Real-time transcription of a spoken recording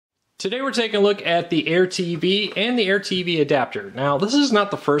Today we're taking a look at the Air TV and the Air TV adapter. Now this is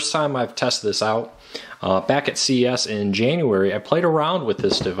not the first time I've tested this out. Back at CES in January, I played around with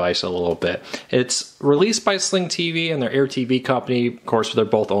this device a little bit. It's released by Sling TV and their Air TV company. Of course, they're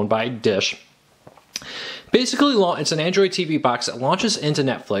both owned by Dish. Basically, it's an Android TV box that launches into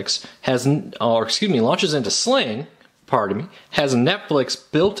Netflix, launches into Sling, has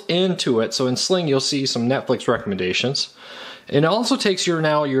Netflix built into it. So in Sling, you'll see some Netflix recommendations. And it also takes your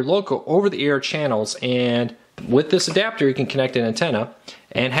local over-the-air channels, and with this adapter, you can connect an antenna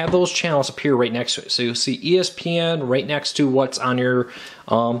and have those channels appear right next to it. So you'll see ESPN right next to what's on your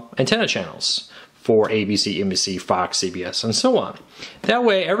antenna channels for ABC, NBC, Fox, CBS, and so on. That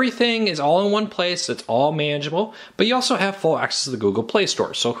way, everything is all in one place. It's all manageable, but you also have full access to the Google Play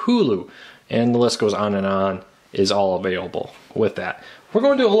Store. So Hulu, and the list goes on and on, is all available with that. We're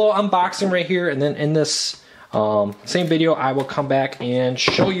going to do a little unboxing right here, and then in this same video, I will come back and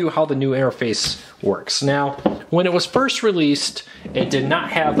show you how the new interface works. Now, when it was first released, it did not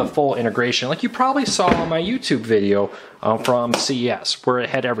have the full integration, like you probably saw on my YouTube video from CES, where it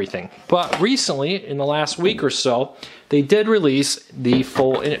had everything. But recently, in the last week or so, they did release the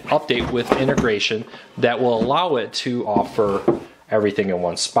full update with integration that will allow it to offer everything in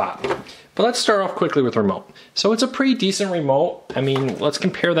one spot. But let's start off quickly with remote. So it's a pretty decent remote. I mean, let's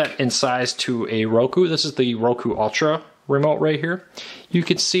compare that in size to a Roku. This is the Roku Ultra remote right here. You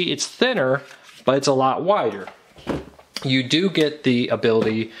can see it's thinner, but it's a lot wider. You do get the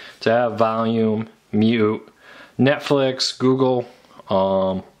ability to have volume, mute, Netflix, Google.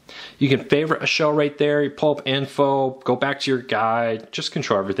 You can favorite a show right there. You pull up info, go back to your guide, just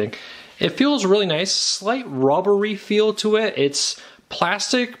control everything. It feels really nice, slight rubbery feel to it. It's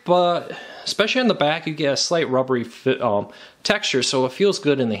plastic, but especially on the back, you get a slight rubbery texture, so it feels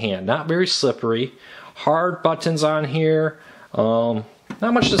good in the hand. Not very slippery. Hard buttons on here. Not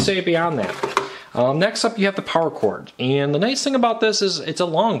much to say beyond that. Next up, you have the power cord. And the nice thing about this is it's a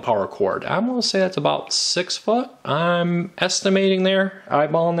long power cord. I'm going to say that's about 6 foot. I'm estimating there,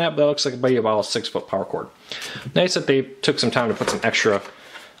 eyeballing that, but it looks like maybe about a 6 foot power cord. Nice that they took some time to put some extra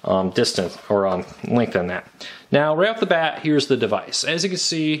distance or length on that. Now, right off the bat, here's the device. As you can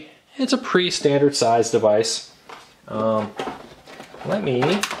see, it's a pretty standard size device. Let me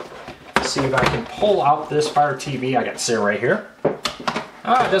see if I can pull out this Fire TV I got sitting right here.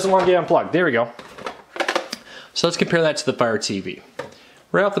 Ah, it doesn't want to get unplugged. There we go. So let's compare that to the Fire TV.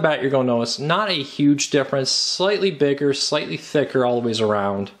 Right off the bat, you're going to notice not a huge difference. Slightly bigger, slightly thicker all the ways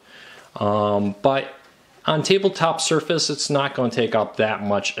around. But on tabletop surface, it's not going to take up that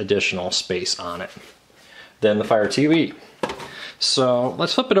much additional space on it than the Fire TV. So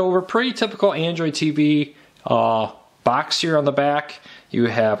let's flip it over. Pretty typical Android TV box here on the back. You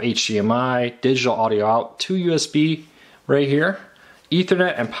have HDMI, digital audio out, 2 USB right here,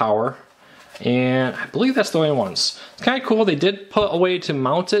 Ethernet and power. And I believe that's the only ones. It's kind of cool. They did put a way to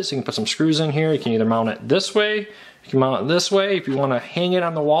mount it, so you can put some screws in here. You can either mount it this way, you can mount it this way. If you want to hang it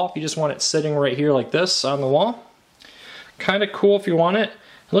on the wall, if you just want it sitting right here like this on the wall. Kind of cool if you want it.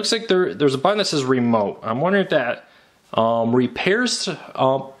 It looks like there's a button that says remote. I'm wondering if that pairs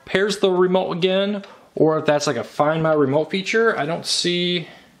the remote again, or if that's like a find my remote feature. I don't see,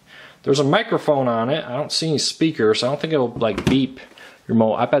 there's a microphone on it. I don't see any speakers, so I don't think it'll like beep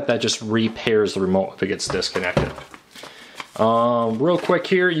remote. I bet that just repairs the remote if it gets disconnected. Real quick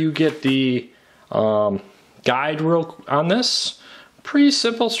here, you get the guide on this. Pretty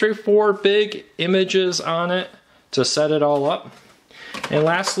simple, straightforward, big images on it to set it all up. And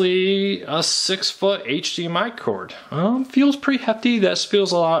lastly, a 6 foot HDMI cord. Feels pretty hefty. This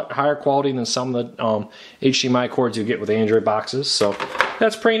feels a lot higher quality than some of the HDMI cords you get with Android boxes. So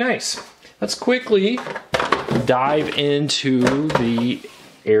that's pretty nice. Let's quickly dive into the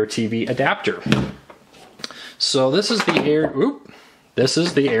Air TV adapter. So this is the Air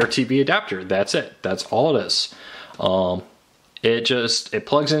TV adapter. That's it. That's all it is. It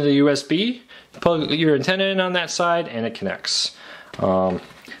plugs into USB. Plug your antenna in on that side, and it connects.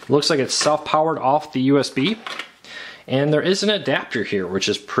 Looks like it's self-powered off the USB, and there is an adapter here, which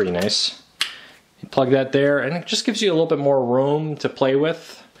is pretty nice. You plug that there, and it just gives you a little bit more room to play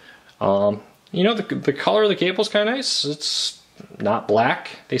with. You know, the color of the cable is kind of nice. It's not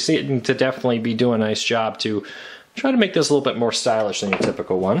black. They seem to definitely be doing a nice job to try to make this a little bit more stylish than your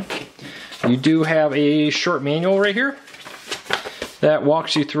typical one. You do have a short manual right here that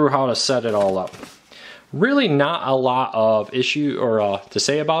walks you through how to set it all up. Really not a lot of issue or to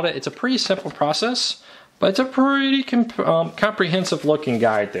say about it. It's a pretty simple process, but it's a pretty comprehensive looking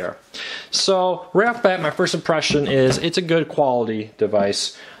guide there. So right off the bat, my first impression is it's a good quality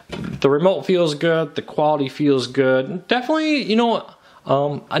device. The remote feels good, the quality feels good. Definitely, you know,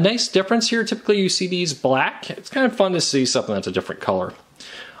 A nice difference here, typically you see these black. It's kind of fun to see something that's a different color.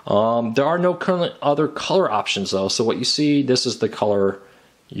 There are no current other color options though, so what you see, this is the color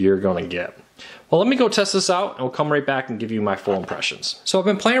you're going to get. Well, let me go test this out and we'll come right back and give you my full impressions. So I've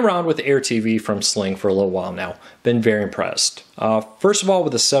been playing around with the Air TV from Sling for a little while now. Been very impressed. First of all,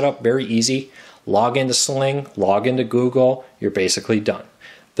 with the setup, very easy. Log into Sling, log into Google, you're basically done.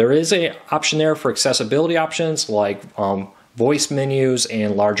 There is an option there for accessibility options like voice menus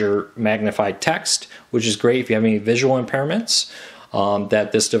and larger magnified text, which is great if you have any visual impairments,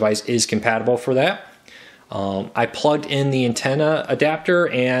 that this device is compatible for that. I plugged in the antenna adapter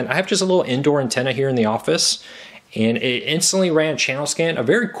and I have just a little indoor antenna here in the office, and it instantly ran a channel scan, a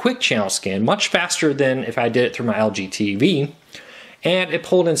very quick channel scan, much faster than if I did it through my LG TV, and it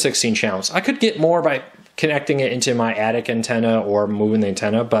pulled in 16 channels. I could get more by connecting it into my attic antenna or moving the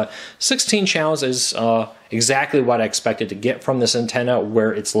antenna, but 16 channels is exactly what I expected to get from this antenna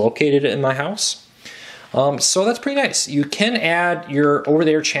where it's located in my house. So that's pretty nice. You can add your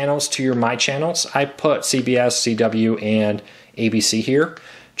over-the-air channels to your My Channels. I put CBS, CW, and ABC here.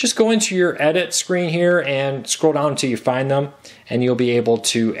 Just go into your edit screen here and scroll down until you find them, and you'll be able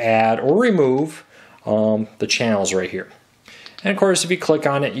to add or remove the channels right here. And of course, if you click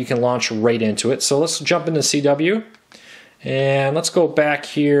on it, you can launch right into it. So let's jump into CW, and let's go back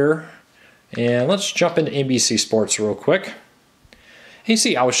here, and let's jump into NBC Sports real quick. And you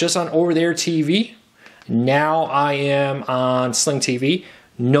see, I was just on over-the-air TV. Now I am on Sling TV.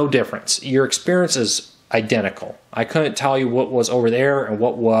 No difference. Your experience is identical. I couldn't tell you what was over there and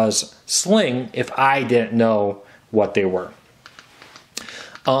what was Sling if I didn't know what they were.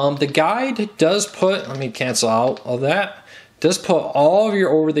 The guide does put, let me cancel out of that, does put all of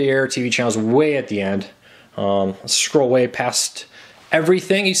your over-the-air TV channels way at the end. Let's scroll way past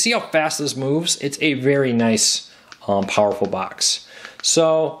everything. You see how fast this moves? It's a very nice, powerful box.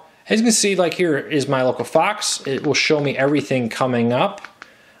 So, as you can see, like here is my local Fox. It will show me everything coming up.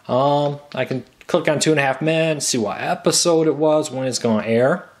 I can click on 2.5 Men, see what episode it was, when it's going to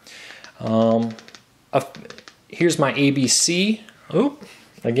air. Here's my ABC. Oop,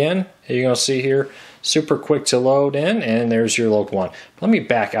 again, you're going to see here, super quick to load in, and there's your local one. Let me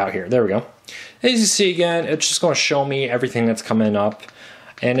back out here. There we go. As you see again, it's just going to show me everything that's coming up,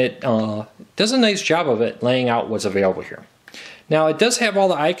 and it does a nice job of it laying out what's available here. Now it does have all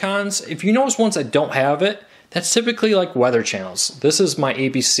the icons. If you notice ones that don't have it, that's typically like weather channels. This is my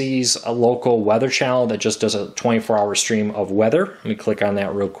ABC's local weather channel that just does a 24-hour stream of weather. Let me click on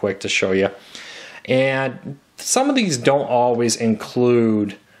that real quick to show you. And some of these don't always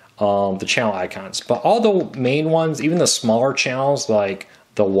include the channel icons, but all the main ones, even the smaller channels like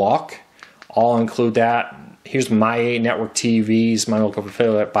The Walk, all include that. Here's my network TVs, my local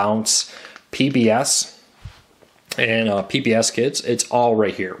affiliate Bounce, PBS, and PBS Kids. It's all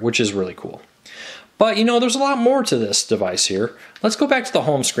right here, which is really cool. But you know, there's a lot more to this device here. Let's go back to the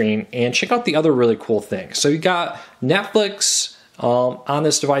home screen and check out the other really cool things. So you got Netflix on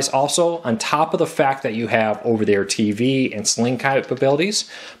this device also, on top of the fact that you have over-the-air TV and Sling capabilities.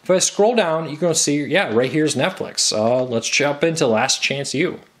 If I scroll down, you're going to see, yeah, right here's Netflix. Let's jump into Last Chance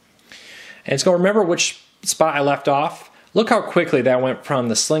U. And it's going to remember which spot I left off. Look how quickly that went from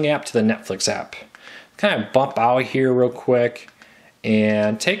the Sling app to the Netflix app. Kind of bump out here real quick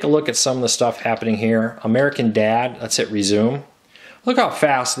and take a look at some of the stuff happening here. American Dad, let's hit resume. Look how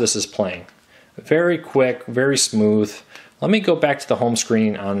fast this is playing. Very quick, very smooth. Let me go back to the home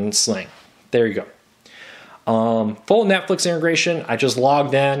screen on Sling. There you go. Full Netflix integration. I just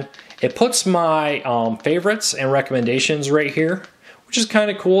logged in. It puts my favorites and recommendations right here, which is kind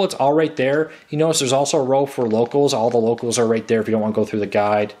of cool. It's all right there. You notice there's also a row for locals. All the locals are right there if you don't want to go through the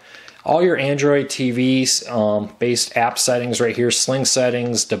guide. All your Android TVs based app settings right here, Sling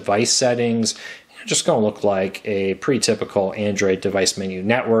settings, device settings. Just going to look like a pretty typical Android device menu.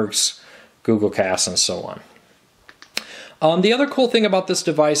 Networks, Google Cast, and so on. The other cool thing about this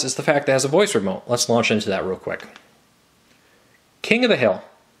device is the fact that it has a voice remote. Let's launch into that real quick. King of the Hill.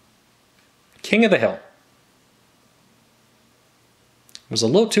 King of the Hill. It was a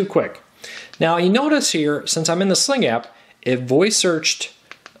little too quick. Now you notice here, since I'm in the Sling app, it voice searched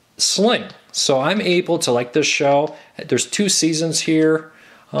Sling. So I'm able to, like this show, there's 2 seasons here.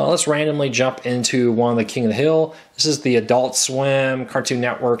 Let's randomly jump into one of the King of the Hill. This is the Adult Swim Cartoon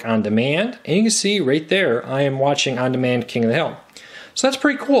Network On Demand. And you can see right there, I am watching On Demand King of the Hill. So that's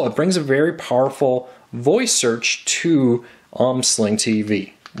pretty cool. It brings a very powerful voice search to Sling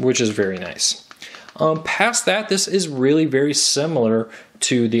TV, which is very nice. Past that, this is really very similar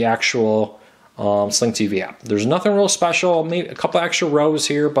to the actual Sling TV app. There's nothing real special, maybe a couple extra rows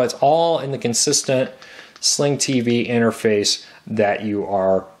here, but it's all in the consistent Sling TV interface that you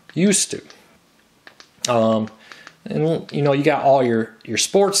are used to. And you know, you got all your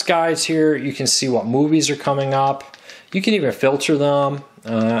sports guides here. You can see what movies are coming up. You can even filter them.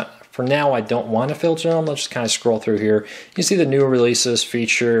 For now, I don't want to filter them. Let's just kind of scroll through here. You see the new releases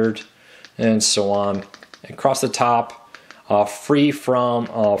featured and so on. Across the top, free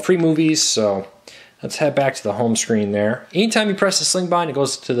movies. So let's head back to the home screen there. Anytime you press the Sling button, it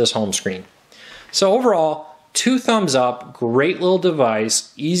goes to this home screen. So overall, 2 thumbs up. Great little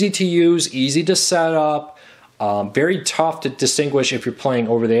device. Easy to use, easy to set up. Very tough to distinguish if you're playing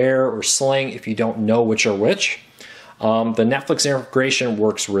over the air or Sling if you don't know which are which. The Netflix integration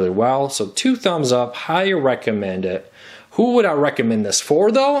works really well, so 2 thumbs up, highly recommend it. Who would I recommend this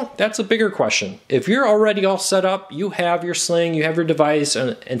for though? That's a bigger question. If you're already all set up, you have your Sling, you have your device,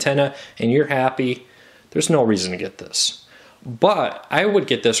 antenna, and you're happy, there's no reason to get this. But I would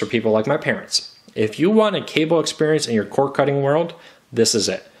get this for people like my parents. If you want a cable experience in your cord cutting world, this is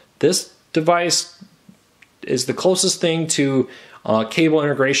it. This device is the closest thing to cable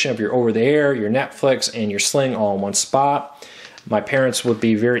integration of your over-the-air, your Netflix, and your Sling all in one spot. My parents would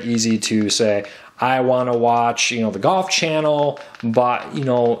be very easy to say, I want to watch, you know, the Golf Channel, but, you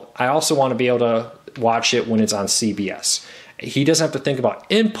know, I also want to be able to watch it when it's on CBS. He doesn't have to think about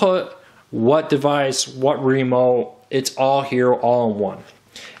input, what device, what remote. It's all here, all in one.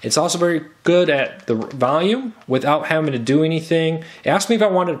 It's also very good at the volume without having to do anything. It asked me if I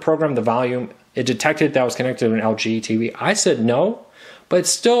wanted to program the volume. It detected that I was connected to an LG TV. I said no, but it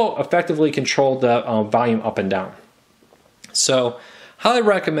still effectively controlled the volume up and down. So, highly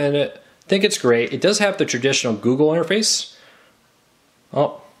recommend it. Think it's great. It does have the traditional Google interface.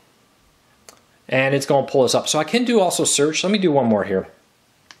 Oh, and it's going to pull us up. So I can do also search. Let me do one more here.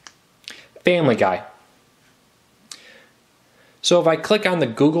 Family Guy. So if I click on the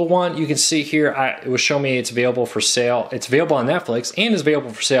Google one, you can see here, it will show me it's available for sale. It's available on Netflix and is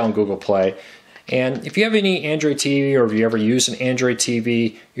available for sale on Google Play. And if you have any Android TV or if you ever use an Android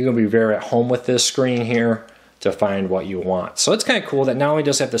TV, you're going to be very at home with this screen here to find what you want. So it's kind of cool that not only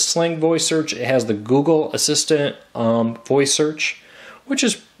does it have the Sling voice search, it has the Google Assistant voice search, which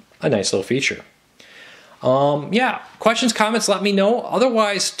is a nice little feature. Yeah, questions, comments, let me know.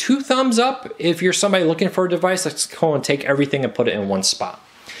 Otherwise, 2 thumbs up if you're somebody looking for a device that's going to take everything and put it in one spot.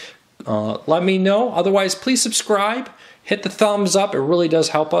 Let me know. Otherwise, please subscribe. Hit the thumbs up. It really does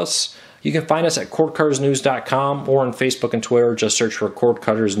help us. You can find us at cordcuttersnews.com or on Facebook and Twitter. Just search for Cord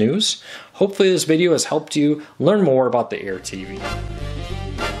Cutters News. Hopefully this video has helped you learn more about the Air TV.